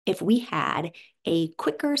If we had a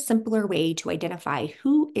quicker, simpler way to identify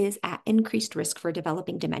who is at increased risk for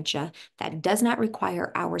developing dementia that does not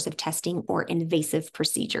require hours of testing or invasive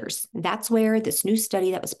procedures. That's where this new study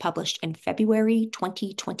that was published in February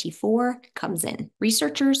 2024 comes in.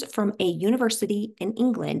 Researchers from a university in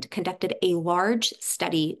England conducted a large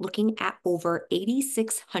study looking at over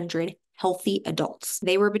 8,600 healthy adults.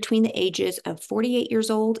 They were between the ages of 48 years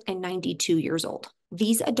old and 92 years old.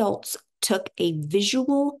 These adults took a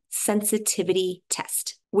visual sensitivity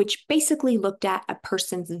test, which basically looked at a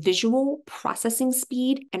person's visual processing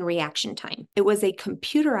speed and reaction time. It was a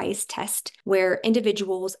computerized test where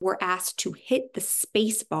individuals were asked to hit the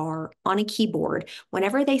space bar on a keyboard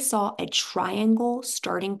whenever they saw a triangle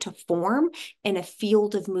starting to form in a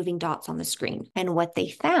field of moving dots on the screen. And what they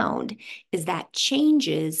found is that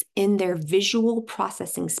changes in their visual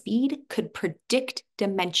processing speed could predict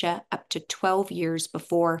dementia up to 12 years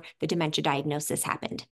before the dementia diagnosis happened.